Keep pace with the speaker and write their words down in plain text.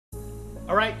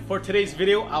Alright, for today's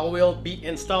video, I will be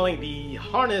installing the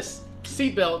harness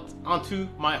seatbelt onto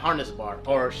my harness bar,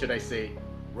 or should I say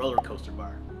roller coaster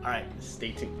bar. Alright,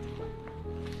 stay tuned.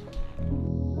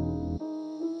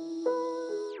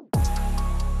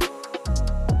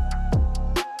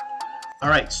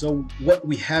 Alright, so what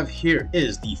we have here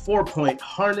is the 4-point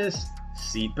harness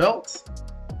seatbelt.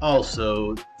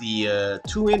 Also, the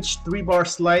 2-inch 3-bar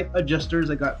slide adjusters.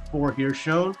 I got 4 here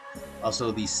shown.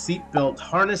 Also, the seatbelt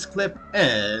harness clip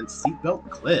and seatbelt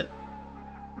clip.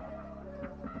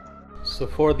 So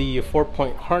for the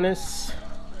 4-point harness,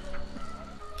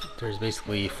 there's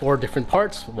basically 4 different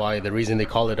parts. The reason they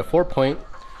call it a 4-point.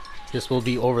 This will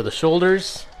be over the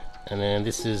shoulders, and then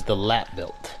this is the lap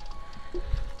belt.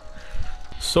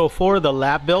 So for the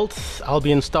lap belt, I'll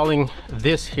be installing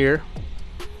this here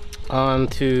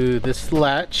onto this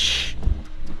latch.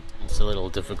 It's a little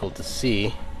difficult to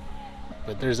see,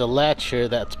 but there's a latch here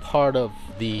that's part of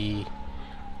the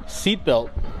seat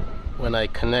belt when I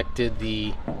connected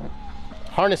the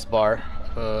harness bar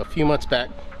a few months back.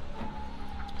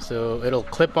 So it'll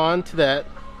clip on to that,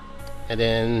 and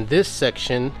then this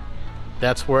section,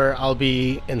 that's where I'll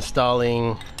be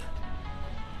installing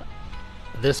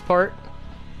this part.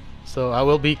 So I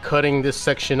will be cutting this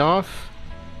section off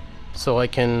so I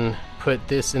can put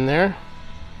this in there.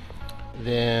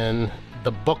 Then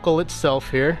the buckle itself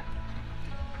here,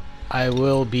 I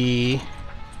will be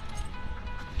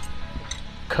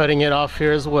cutting it off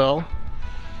here as well,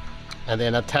 and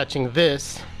then attaching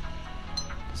this.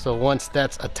 So once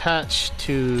that's attached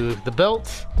to the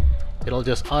belt, it'll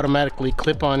just automatically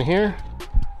clip on here.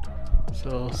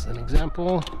 So as an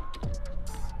example,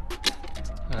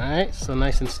 alright, so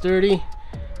nice and sturdy.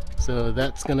 So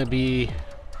that's gonna be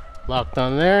locked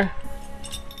on there.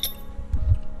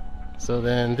 So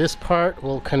then this part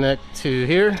will connect to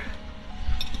here.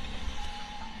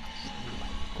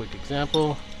 Quick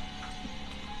example.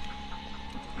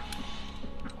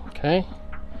 Okay,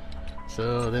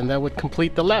 so then that would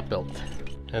complete the lap belt,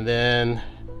 and then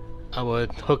I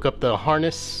would hook up the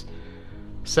harness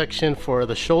section for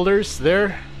the shoulders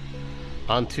there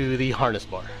onto the harness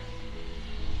bar.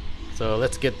 So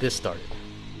let's get this started.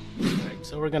 Alright,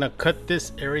 so we're gonna cut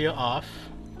this area off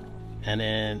and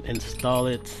then install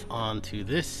it onto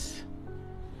this.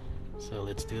 So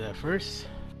let's do that first.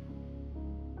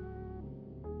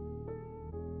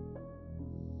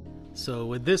 So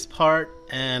with this part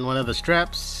and one of the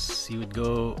straps, you would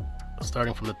go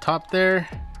starting from the top there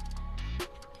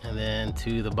and then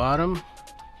to the bottom.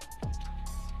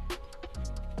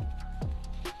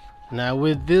 Now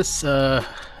with this,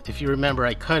 if you remember,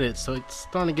 I cut it, so it's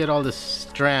starting to get all the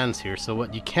strands here. So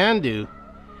what you can do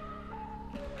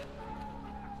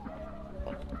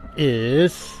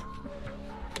is,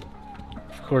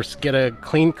 of course, get a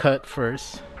clean cut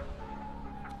first.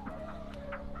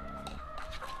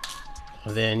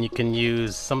 Then you can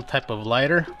use some type of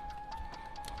lighter.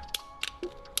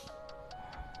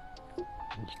 You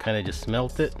kind of just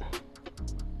melt it.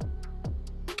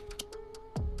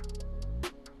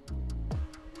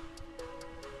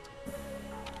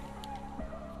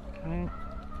 Okay,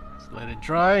 just let it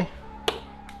dry.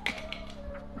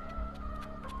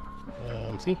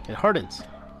 See, it hardens.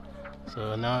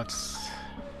 So now it's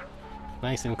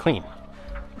nice and clean.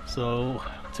 So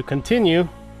to continue,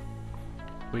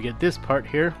 we get this part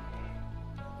here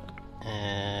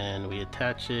and we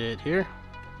attach it here.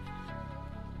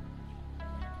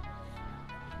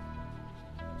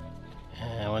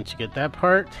 And once you get that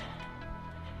part,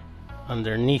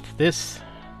 underneath this,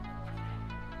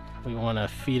 we want to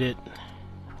feed it,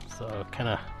 so kind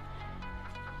of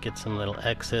get some little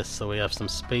excess so we have some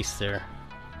space there.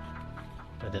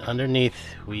 But then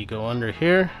underneath, we go under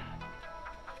here.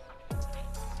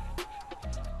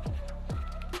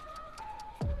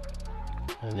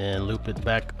 And then loop it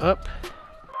back up.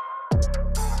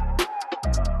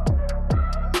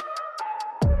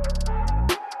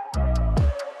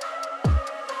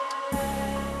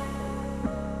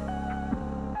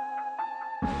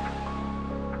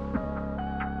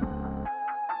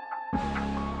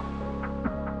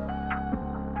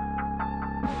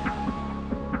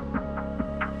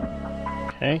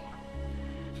 Okay,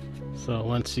 so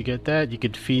once you get that, you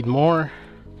could feed more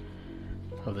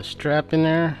of the strap in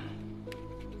there.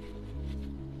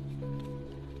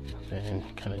 And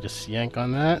kind of just yank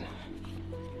on that,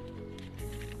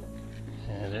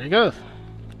 and there you go.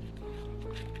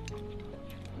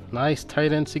 Nice,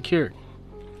 tight and secured.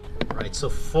 Right, so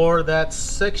for that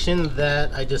section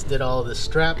that I just did all the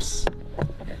straps,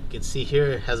 you can see here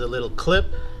it has a little clip.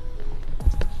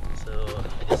 So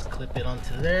I just clip it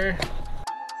onto there.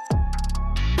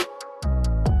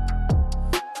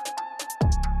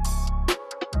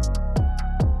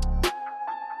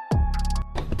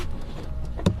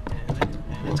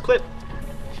 it's clipped.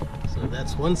 So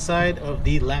that's one side of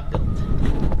the lap belt.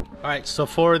 All right, so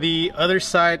for the other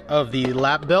side of the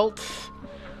lap belt,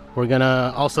 we're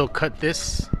gonna also cut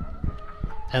this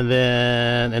and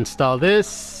then install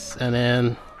this and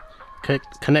then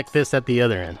connect this at the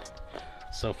other end.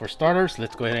 So for starters,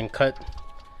 let's go ahead and cut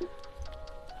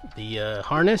the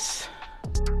harness.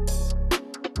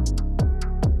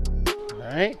 All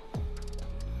right,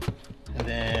 and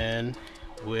then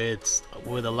with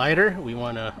a lighter, we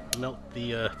want to melt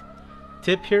the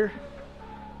tip here.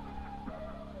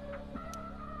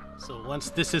 So once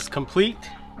this is complete,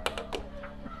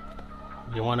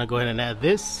 you want to go ahead and add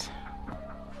this.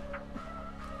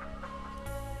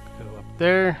 Go up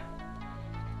there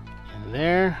and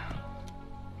there.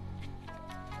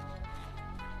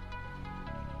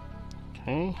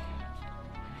 Okay.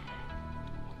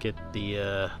 Get the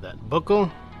that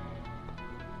buckle.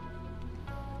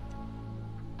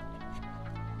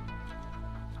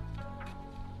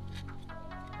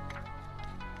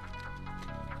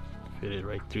 Fit it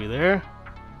right through there.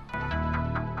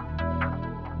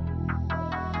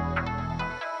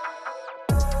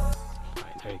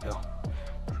 Right, there you go.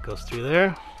 It goes through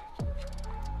there.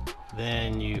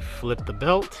 Then you flip the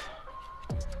belt.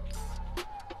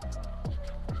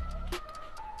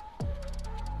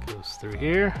 Goes through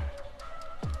here.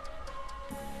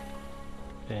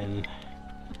 Then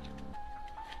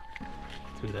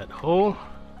through that hole.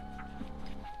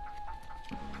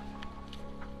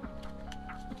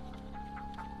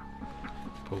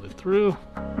 Pull it through.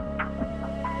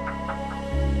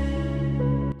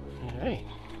 Alright.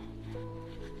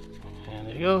 And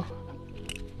there you go.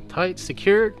 Tight,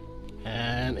 secured,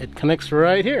 and it connects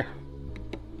right here.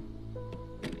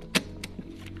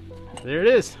 There it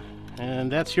is. And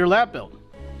that's your lap belt.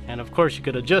 And of course you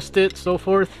could adjust it, so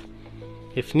forth.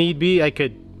 If need be, I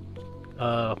could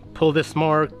pull this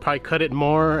more, probably cut it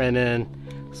more, and then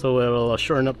so it'll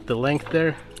shorten up the length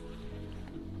there.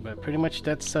 But pretty much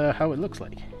that's how it looks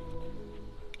like.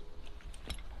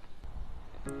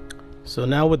 So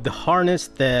now with the harness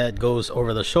that goes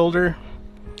over the shoulder,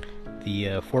 the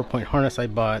 4-point harness I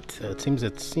bought, it seems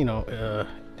it's, you know,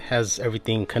 has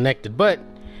everything connected, but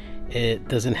it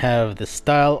doesn't have the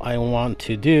style I want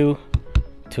to do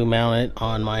to mount it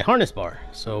on my harness bar.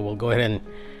 So we'll go ahead and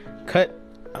cut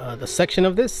the section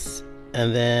of this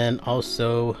and then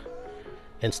also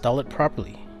install it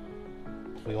properly.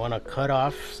 We want to cut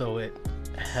off so it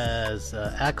has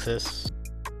access,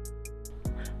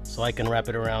 so I can wrap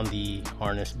it around the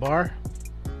harness bar.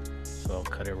 So I'll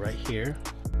cut it right here.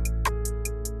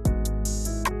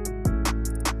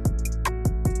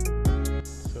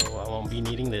 So I won't be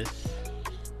needing this.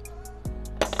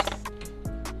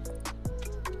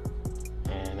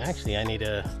 And actually I need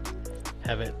to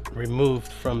have it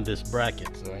removed from this bracket,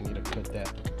 so I need to cut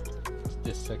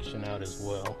this section out as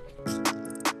well.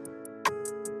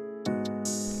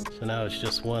 So now it's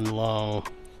just one long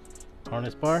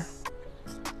harness bar.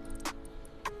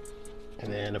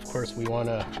 And then of course we want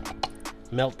to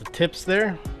melt the tips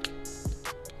there.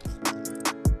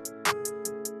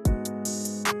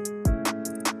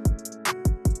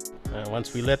 And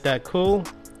once we let that cool,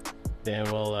 then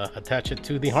we'll attach it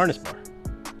to the harness bar.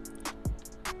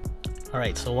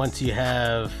 Alright, so once you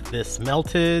have this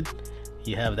melted,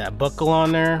 you have that buckle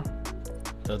on there.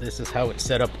 So this is how it's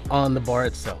set up on the bar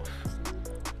itself.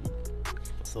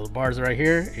 So the bars right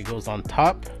here, it goes on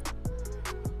top,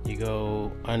 you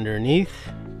go underneath,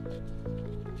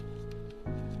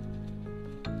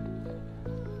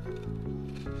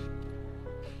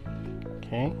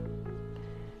 okay.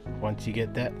 Once you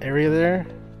get that area there,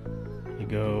 you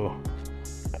go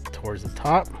towards the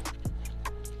top,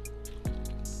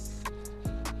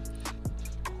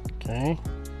 okay.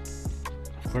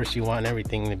 Of course you want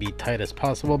everything to be tight as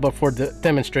possible, but for the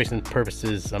demonstration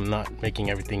purposes I'm not making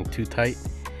everything too tight.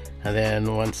 And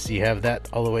then once you have that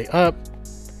all the way up,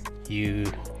 you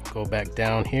go back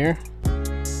down here.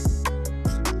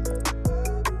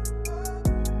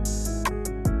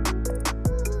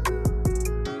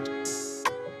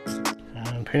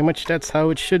 And pretty much that's how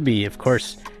it should be. Of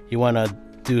course, you want to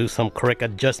do some correct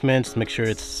adjustments, make sure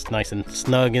it's nice and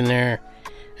snug in there.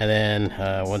 And then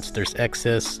once there's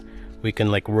excess, we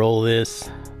can like roll this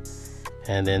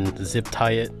and then zip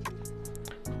tie it.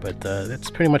 But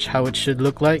that's pretty much how it should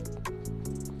look like,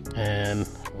 and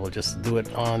we'll just do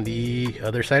it on the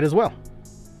other side as well.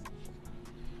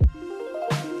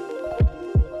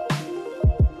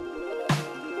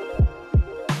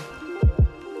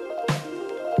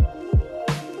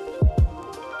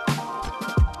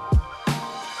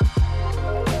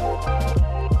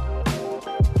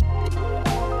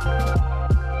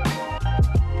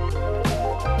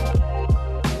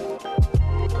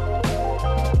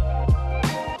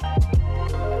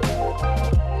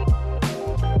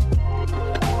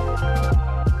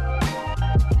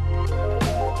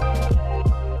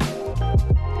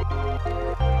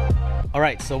 All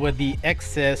right, so with the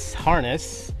excess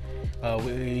harness,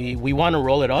 we want to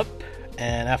roll it up,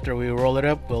 and after we roll it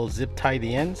up, we'll zip tie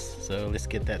the ends. So let's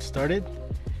get that started.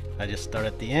 I just start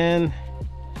at the end,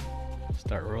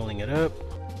 start rolling it up.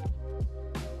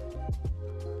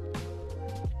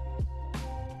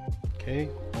 Okay,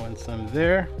 once I'm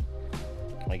there,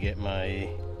 I get my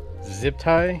zip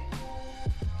tie,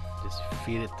 just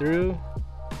feed it through.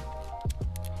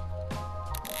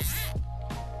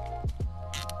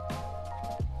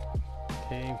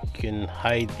 Okay, you can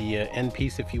hide the end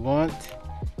piece if you want.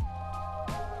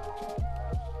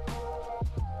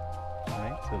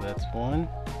 Alright, so that's one.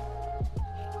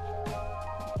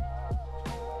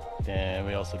 And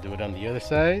we also do it on the other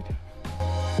side.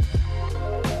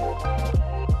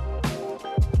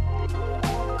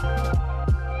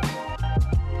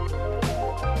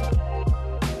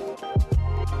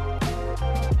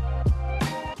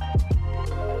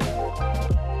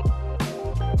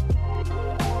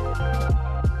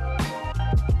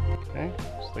 Okay,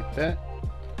 just like that.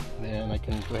 Then I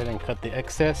can go ahead and cut the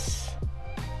excess.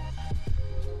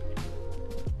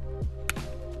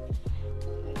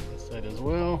 This side as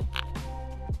well.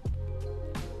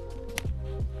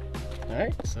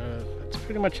 Alright, so that's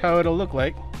pretty much how it'll look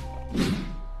like.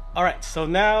 Alright, so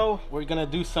now we're gonna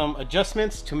do some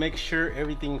adjustments to make sure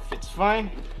everything fits fine.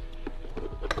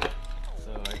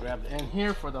 So I grab the end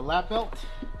here for the lap belt.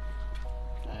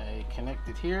 I connect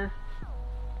it here.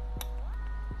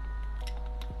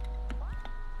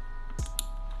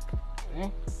 Okay.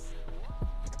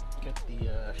 Get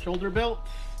the shoulder belt.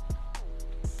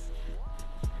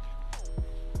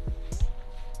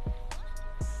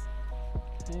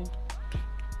 Okay.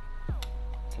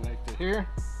 Connect it here.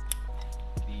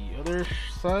 The other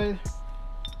side.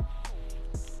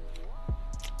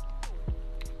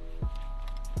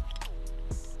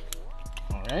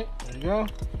 Alright, there you go.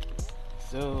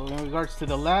 So in regards to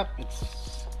the lap,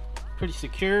 it's pretty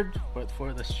secured, but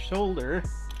for the shoulder,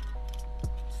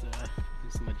 let's do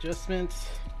some adjustments.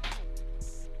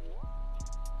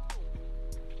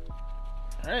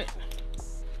 Alright,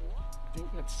 I think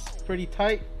that's pretty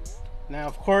tight. Now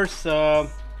of course,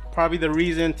 probably the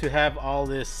reason to have all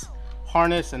this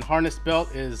harness and harness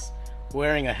belt is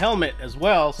wearing a helmet as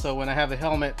well. So when I have a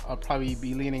helmet, I'll probably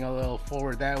be leaning a little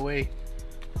forward that way,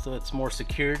 so it's more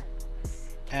secured.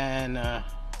 And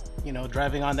you know,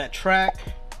 driving on that track,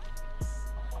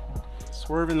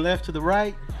 swerving left to the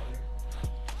right,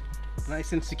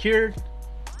 nice and secured.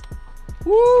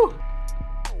 Woo!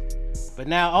 But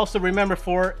now also remember,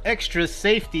 for extra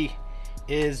safety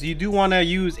is you do want to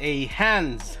use a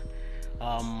hands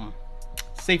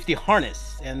safety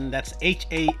harness, and that's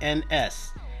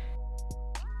HANS.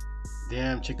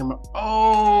 Damn, check him out.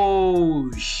 Oh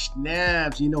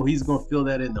snaps, you know he's gonna feel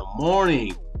that in the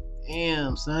morning.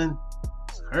 Damn son,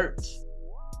 this hurts.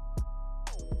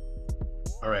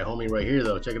 All right, homie, right here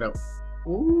though, check it out.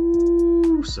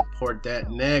 Ooh, support that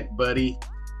neck, buddy.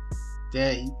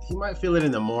 Damn, he might feel it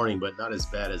in the morning, but not as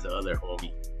bad as the other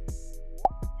homie.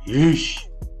 Yeesh.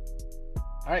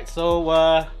 All right,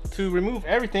 so to remove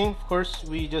everything, of course,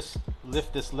 we just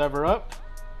lift this lever up.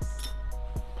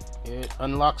 It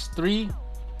unlocks 3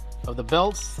 of the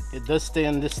belts. It does stay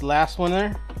on this last one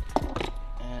there,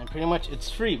 and pretty much it's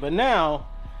free. But now,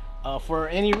 for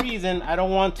any reason I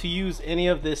don't want to use any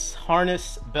of this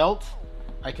harness belt,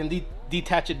 I can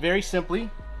detach it very simply.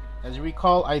 As you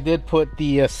recall, I did put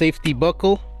the safety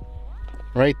buckle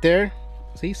right there.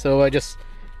 See, so I just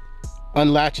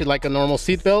unlatch it like a normal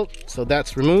seat belt, so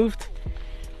that's removed.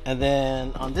 And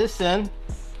then on this end,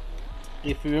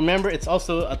 if you remember, it's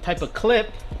also a type of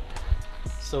clip,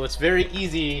 so it's very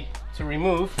easy to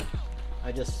remove.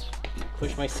 I just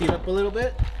push my seat up a little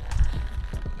bit,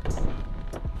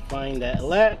 find that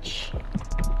latch,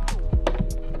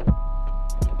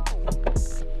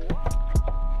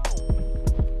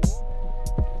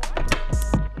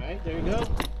 right there you go.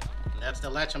 That's the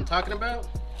latch I'm talking about.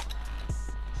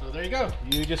 So there you go.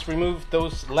 You just remove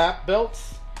those lap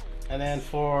belts, and then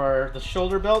for the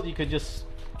shoulder belt, you could just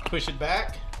push it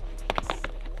back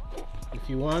if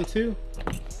you want to.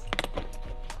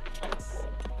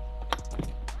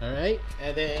 All right,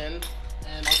 and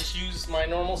I'll just use my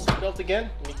normal seat belt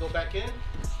again. Let me go back in.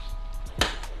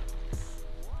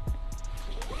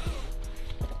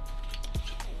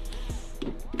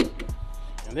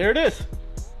 And there it is.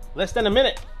 Less than a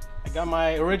minute. I got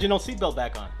my original seat belt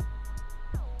back on.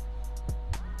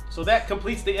 So that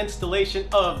completes the installation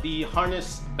of the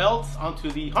harness belt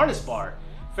onto the harness bar.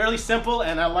 Fairly simple,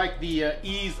 and I like the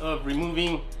ease of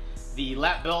removing the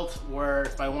lap belt, where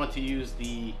if I want to use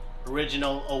the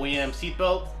original OEM seat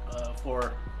belt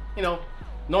for, you know,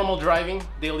 normal driving,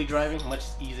 daily driving, much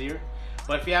easier.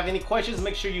 But if you have any questions,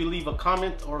 make sure you leave a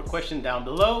comment or a question down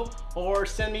below, or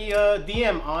send me a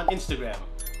DM on Instagram.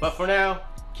 But for now,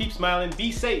 keep smiling,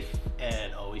 be safe,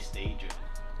 and always stay driven.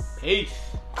 Peace.